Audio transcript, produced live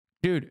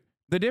Dude,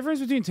 the difference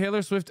between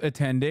Taylor Swift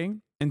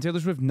attending and Taylor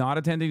Swift not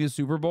attending the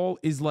Super Bowl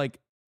is like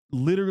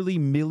literally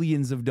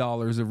millions of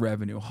dollars of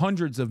revenue,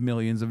 hundreds of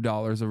millions of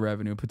dollars of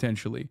revenue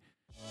potentially.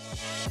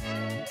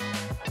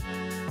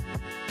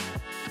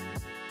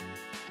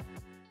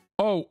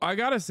 Oh, I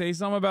gotta say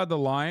something about the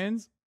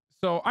Lions.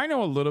 So I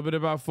know a little bit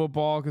about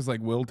football because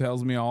like Will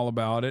tells me all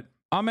about it.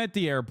 I'm at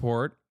the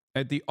airport,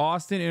 at the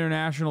Austin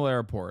International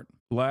Airport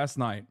last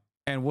night.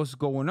 And what's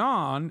going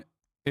on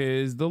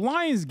is the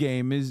Lions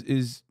game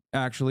is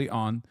actually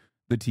on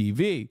the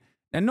TV.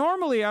 And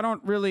normally I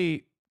don't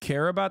really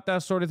care about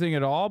that sort of thing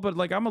at all, but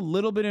like I'm a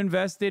little bit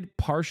invested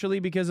partially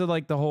because of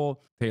like the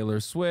whole Taylor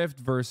Swift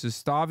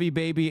versus Stavi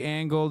baby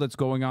angle that's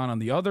going on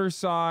the other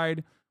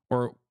side,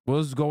 or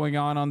was going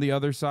on the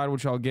other side,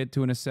 which I'll get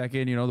to in a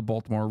second. You know, the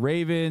Baltimore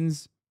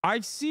Ravens.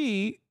 I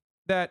see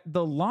that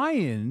the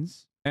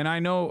Lions, and I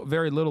know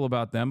very little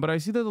about them, but I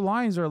see that the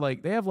Lions are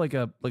like, they have like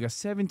a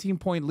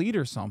 17-point lead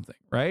or something,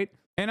 right?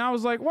 And I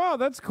was like, wow,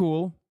 that's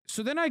cool.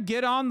 So then I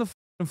get on the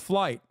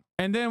flight,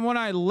 and then when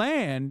I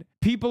land,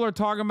 people are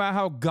talking about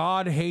how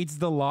God hates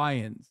the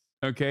Lions,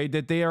 okay?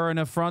 That they are an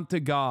affront to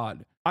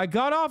God. I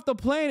got off the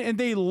plane and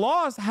they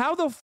lost. How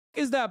the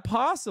is that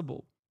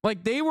possible?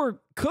 Like they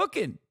were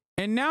cooking.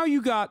 And now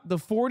you got the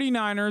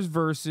 49ers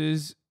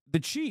versus the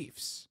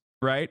Chiefs,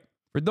 right?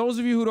 For those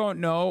of you who don't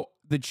know,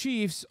 the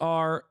Chiefs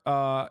are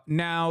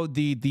now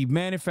the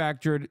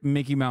manufactured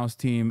Mickey Mouse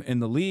team in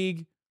the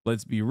league.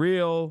 Let's be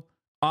real.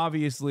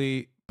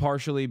 Obviously,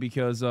 partially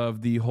because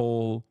of the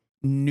whole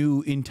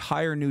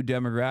entire new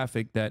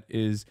demographic that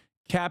is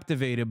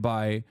captivated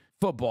by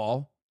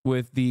football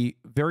with the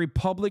very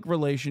public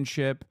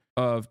relationship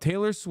of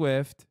Taylor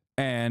Swift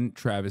and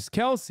Travis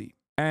Kelce.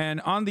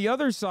 And on the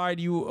other side,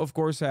 you, of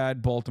course,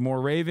 had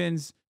Baltimore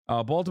Ravens.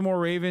 Baltimore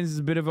Ravens is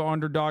a bit of an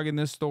underdog in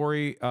this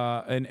story,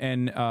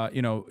 and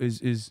you know,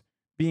 is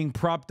being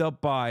propped up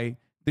by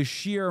the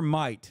sheer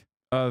might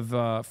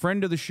of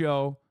friend of the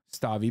show,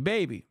 Stavi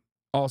Baby,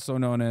 also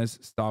known as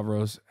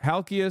Stavros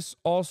Halkias,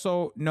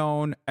 also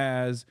known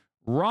as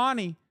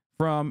Ronnie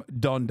from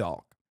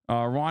Dundalk.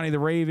 Ronnie the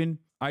Raven.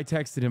 I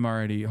texted him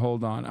already.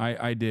 Hold on.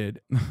 I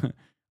did.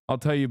 I'll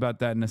tell you about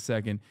that in a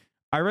second.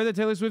 I read that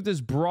Taylor Swift has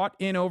brought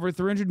in over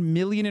 $300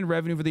 million in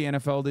revenue for the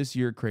NFL this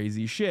year.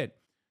 Crazy shit.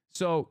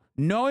 So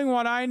knowing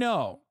what I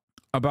know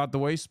about the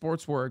way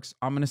sports works,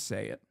 I'm going to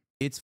say it.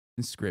 It's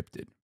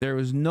scripted. There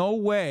was no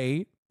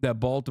way that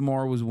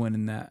Baltimore was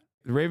winning that.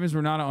 The Ravens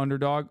were not an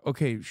underdog.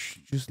 Okay,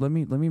 just let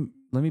me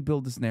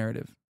build this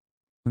narrative.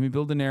 Let me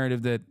build a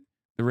narrative that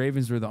the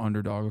Ravens were the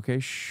underdog.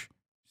 Okay,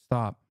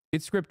 stop.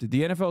 It's scripted.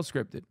 The NFL is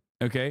scripted.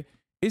 Okay,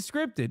 it's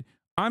scripted.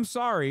 I'm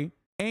sorry.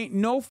 Ain't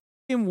no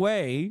fucking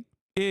way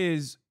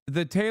is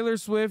the Taylor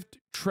Swift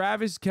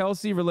Travis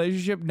Kelce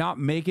relationship not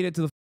making it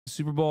to the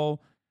Super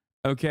Bowl.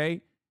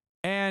 Okay,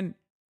 and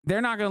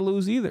they're not going to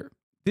lose either.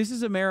 This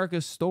is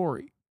America's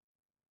story.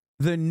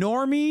 The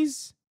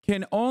normies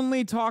can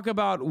only talk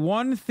about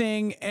one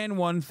thing and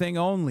one thing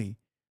only: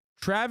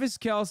 Travis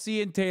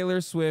Kelce and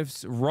Taylor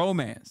Swift's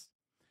romance.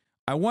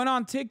 I went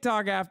on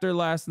TikTok after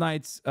last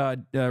night's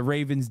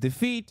Ravens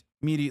defeat,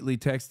 immediately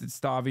texted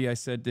Stavi. I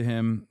said to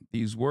him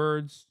these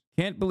words: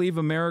 "Can't believe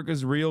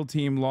America's real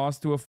team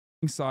lost to a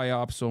f***ing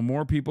psyop, so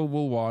more people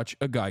will watch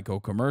a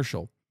Geico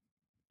commercial."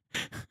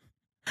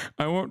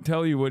 I won't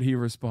tell you what he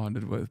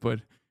responded with,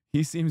 but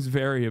he seems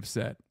very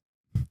upset.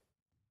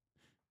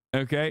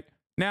 Okay?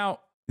 Now,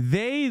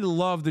 they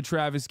love the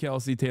Travis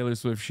Kelce, Taylor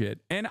Swift shit,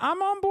 and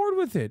I'm on board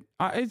with it.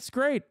 It's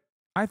great.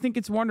 I think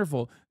it's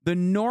wonderful. The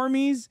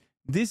normies,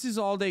 this is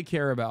all they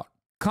care about.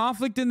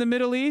 Conflict in the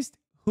Middle East?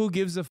 Who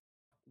gives a f***?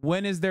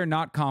 When is there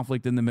not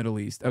conflict in the Middle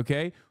East?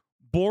 Okay?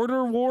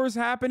 Border wars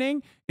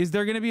happening? Is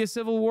there going to be a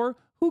civil war?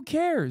 Who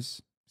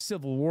cares?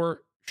 Civil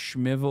war,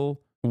 schmivel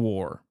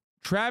war.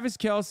 Travis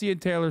Kelce and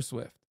Taylor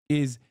Swift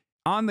is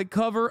on the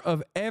cover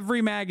of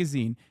every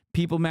magazine,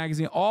 People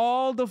magazine,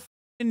 all the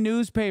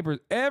newspapers.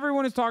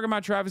 Everyone is talking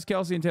about Travis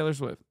Kelce and Taylor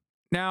Swift.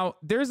 Now,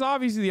 there's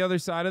obviously the other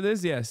side of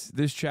this. Yes,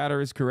 this chatter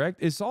is correct.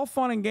 It's all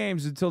fun and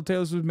games until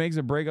Taylor Swift makes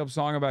a breakup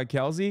song about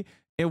Kelce,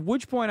 at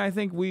which point I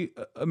think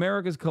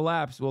America's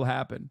collapse will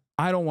happen.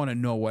 I don't want to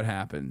know what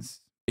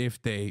happens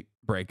if they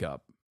break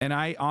up. And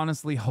I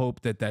honestly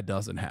hope that that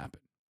doesn't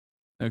happen.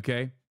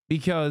 Okay?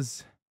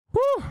 Because,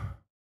 whew,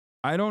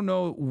 I don't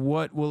know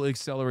what will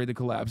accelerate the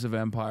collapse of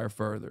Empire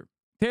further.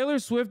 Taylor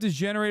Swift has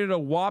generated a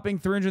whopping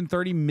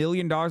 $330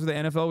 million for the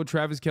NFL with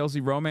Travis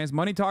Kelce romance.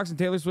 Money talks, and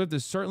Taylor Swift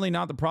is certainly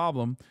not the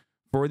problem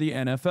for the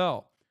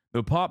NFL.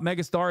 The pop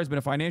megastar has been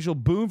a financial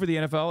boom for the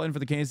NFL and for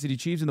the Kansas City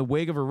Chiefs in the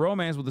wake of her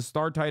romance with the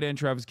star tight end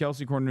Travis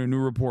Kelce, according to a new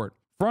report.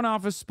 Front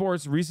Office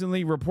Sports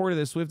recently reported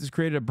that Swift has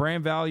created a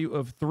brand value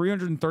of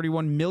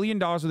 $331 million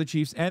for the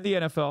Chiefs and the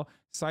NFL,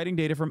 citing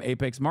data from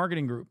Apex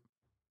Marketing Group.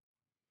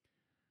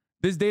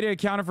 This data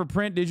accounted for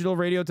print, digital,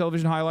 radio,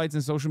 television highlights,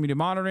 and social media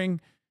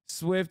monitoring.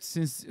 Swift,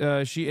 since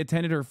she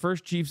attended her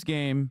first Chiefs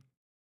game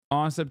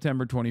on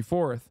September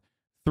 24th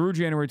through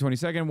January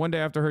 22nd, one day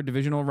after her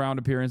divisional round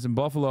appearance in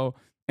Buffalo,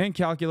 and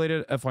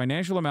calculated a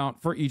financial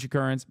amount for each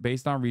occurrence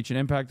based on reach and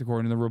impact,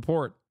 according to the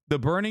report. the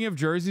burning of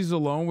jerseys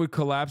alone would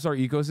collapse our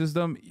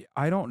ecosystem.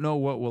 I don't know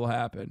what will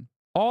happen.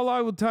 All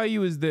I will tell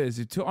you is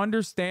this: to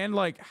understand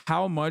like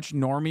how much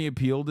normie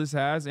appeal this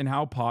has and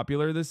how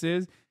popular this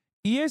is,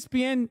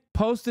 ESPN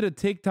posted a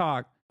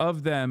TikTok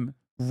of them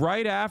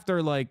right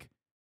after like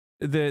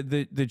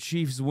the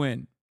Chiefs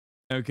win.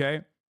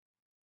 Okay.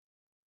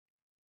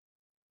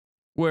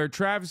 Where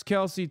Travis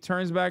Kelce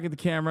turns back at the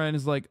camera and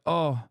is like,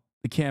 oh,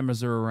 the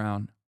cameras are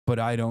around, but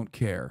I don't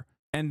care.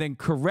 And then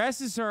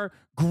caresses her,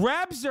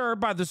 grabs her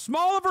by the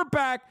small of her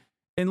back,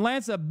 and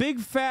lands a big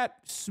fat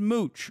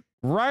smooch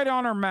right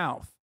on her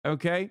mouth.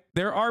 Okay.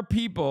 There are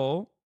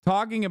people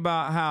talking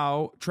about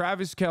how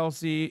Travis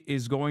Kelce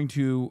is going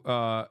to,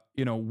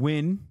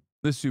 win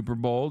the Super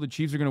Bowl. The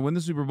Chiefs are going to win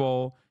the Super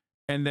Bowl.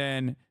 And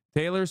then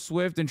Taylor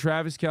Swift and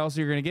Travis Kelce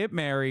are going to get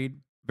married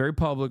very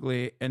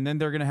publicly. And then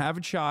they're going to have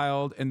a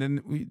child. And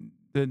then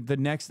the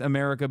next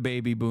America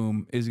baby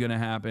boom is going to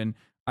happen.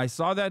 I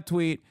saw that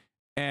tweet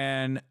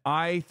and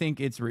I think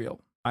it's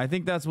real. I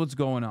think that's what's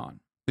going on.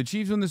 The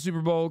Chiefs win the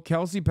Super Bowl.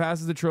 Kelce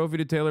passes the trophy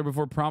to Taylor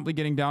before promptly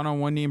getting down on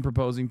one knee and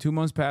proposing. 2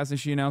 months pass as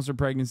she announced her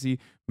pregnancy.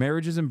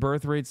 Marriages and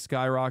birth rates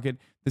skyrocket.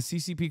 The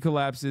CCP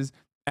collapses.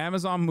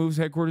 Amazon moves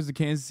headquarters to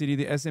Kansas City.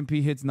 The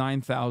S&P hits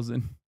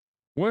 9,000.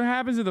 What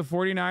happens if the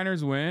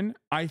 49ers win?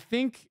 I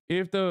think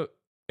if the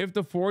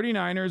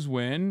 49ers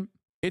win,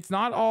 it's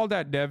not all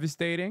that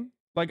devastating.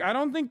 Like, I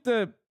don't think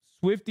the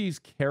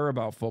Swifties care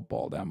about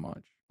football that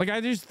much. Like, I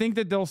just think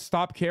that they'll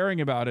stop caring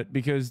about it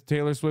because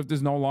Taylor Swift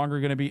is no longer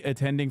going to be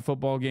attending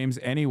football games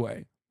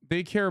anyway.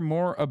 They care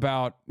more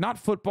about not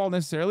football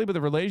necessarily, but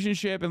the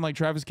relationship and like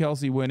Travis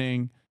Kelce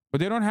winning,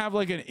 but they don't have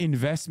like an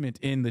investment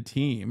in the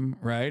team,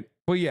 right?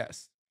 But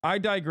yes, I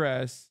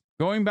digress.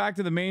 Going back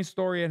to the main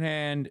story at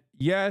hand.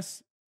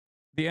 Yes,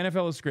 the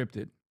NFL is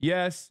scripted.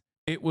 Yes,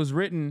 it was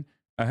written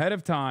ahead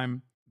of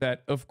time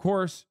that, of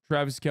course,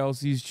 Travis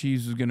Kelce's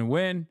Chiefs was going to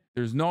win.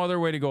 There's no other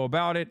way to go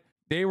about it.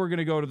 They were going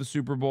to go to the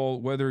Super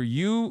Bowl, whether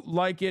you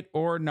like it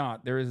or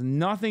not. There is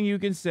nothing you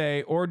can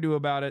say or do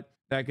about it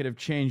that could have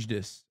changed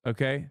this,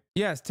 okay?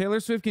 Yes, Taylor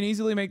Swift can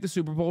easily make the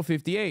Super Bowl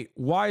 58.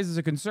 Why is this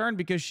a concern?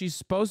 Because she's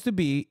supposed to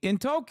be in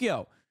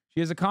Tokyo.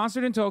 She has a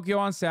concert in Tokyo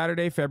on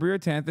Saturday, February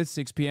 10th at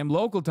 6 p.m.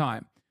 local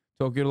time.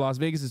 Tokyo to Las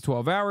Vegas is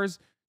 12 hours.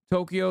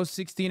 Tokyo,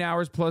 16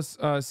 hours plus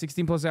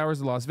 16 plus hours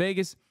to Las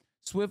Vegas.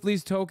 Swift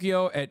leaves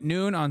Tokyo at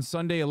noon on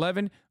Sunday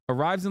 11.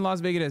 Arrives in Las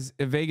Vegas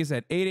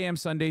at 8 a.m.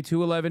 Sunday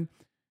 2/11.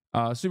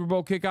 Super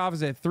Bowl kickoff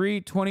is at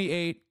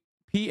 3:28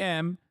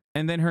 p.m.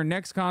 And then her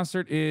next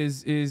concert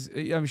is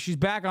she's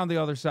back on the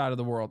other side of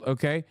the world.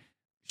 Okay.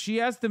 She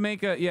has to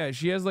make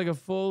she has like a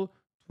full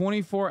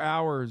 24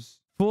 hours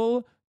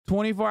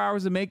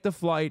to make the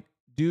flight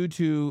due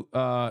to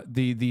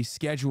the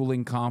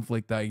scheduling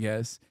conflict, I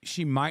guess.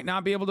 She might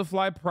not be able to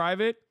fly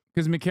private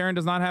because McCarran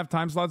does not have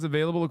time slots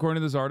available according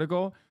to this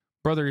article.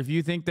 Brother, if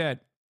you think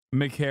that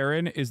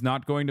McCarran is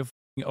not going to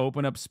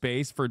open up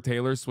space for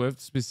Taylor Swift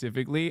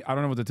specifically, I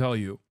don't know what to tell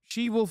you.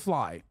 She will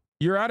fly.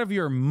 You're out of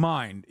your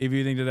mind if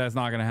you think that that's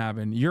not going to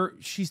happen.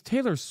 She's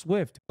Taylor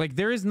Swift. Like,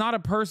 there is not a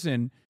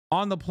person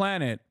on the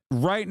planet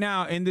right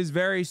now in this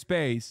very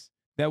space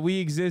that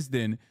we exist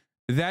in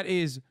that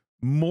is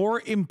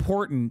more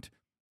important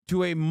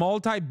to a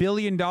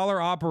multi-billion-dollar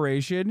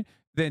operation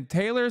than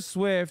Taylor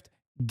Swift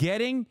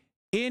getting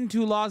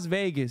into Las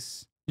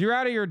Vegas. You're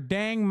out of your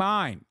dang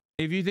mind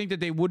if you think that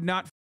they would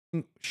not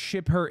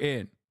ship her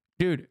in.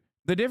 Dude,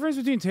 the difference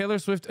between Taylor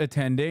Swift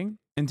attending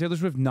and Taylor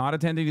Swift not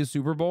attending the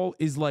Super Bowl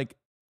is like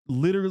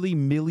literally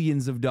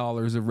millions of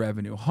dollars of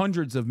revenue,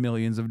 hundreds of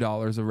millions of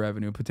dollars of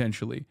revenue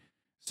potentially.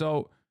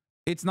 So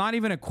it's not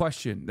even a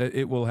question that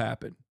it will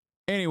happen.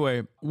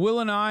 Anyway, Will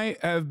and I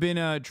have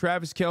been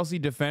Travis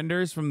Kelce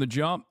defenders from the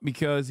jump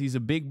because he's a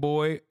big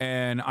boy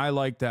and I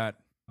like that.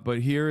 But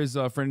here is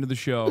a friend of the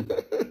show.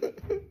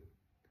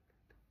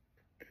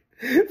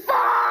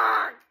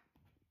 Fuck!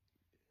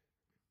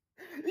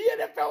 The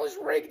NFL is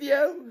rigged,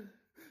 yo.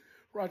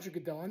 Roger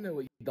Goodell, I know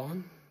what you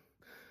done.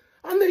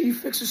 I know you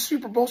fixed the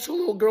Super Bowl so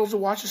little girls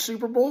will watch the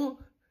Super Bowl.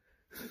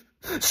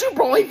 Super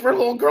Bowl ain't for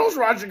little girls,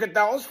 Roger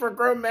Goodell. It's for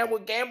grown men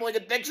with gambling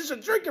addictions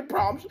and drinking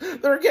problems.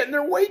 They're getting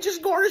their wages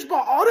garnished by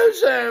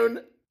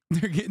AutoZone.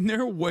 They're getting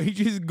their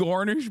wages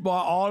garnished by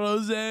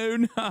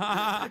AutoZone.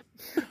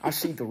 I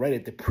seen the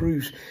Reddit that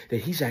proves that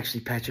he's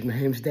actually Patrick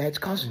Mahomes' dad's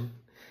cousin.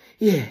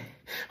 Yeah,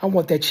 I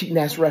want that cheating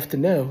ass ref to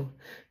know.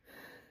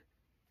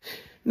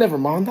 Never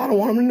mind, I don't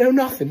want him to know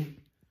nothing.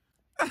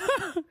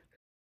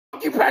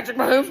 Fuck you, Patrick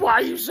Mahomes, why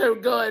are you so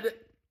good?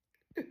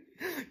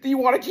 Do you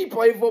want to keep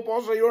playing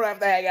football so you don't have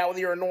to hang out with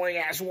your annoying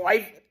ass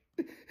wife?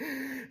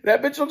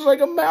 That bitch looks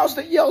like a mouse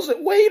that yells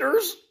at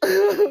waiters.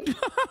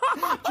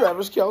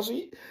 Travis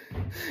Kelce,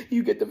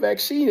 you get the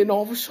vaccine and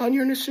all of a sudden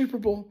you're in the Super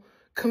Bowl.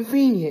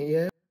 Convenient,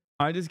 yeah?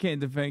 I just can't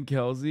defend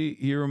Kelce.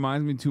 He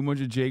reminds me too much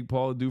of Jake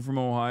Paul, a dude from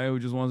Ohio who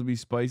just wants to be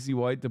spicy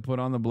white to put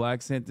on the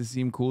black scent to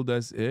seem cool.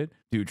 That's it.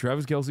 Dude,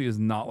 Travis Kelce is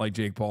not like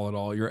Jake Paul at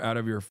all. You're out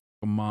of your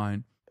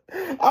mind.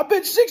 I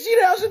bet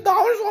 $60,000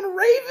 on the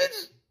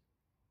Ravens.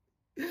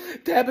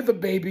 Tabitha,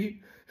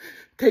 baby,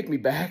 take me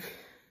back.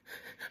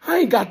 I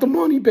ain't got the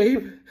money,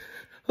 babe.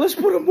 Let's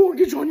put a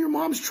mortgage on your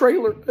mom's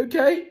trailer,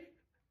 okay?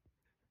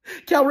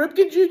 Cal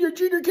Ripken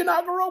Jr.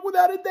 cannot grow up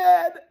without a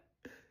dad.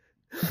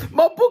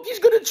 My bookie's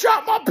gonna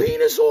chop my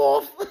penis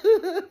off.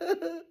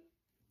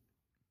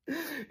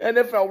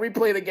 NFL,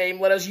 replay the game.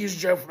 Let us use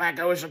Joe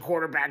Flacco as a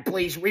quarterback.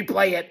 Please,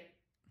 replay it.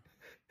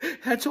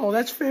 That's all.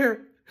 That's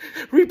fair.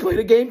 Replay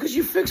the game because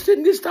you fixed it,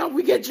 and this time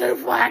we get Joe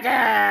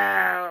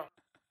Flacco.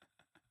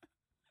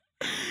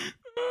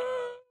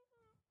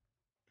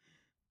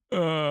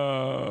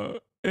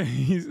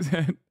 He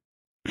said,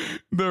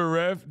 the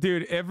ref,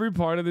 dude, every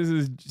part of this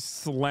is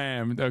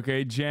slammed,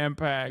 okay?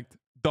 Jam-packed.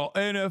 The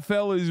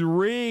NFL is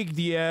rigged,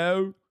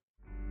 yo.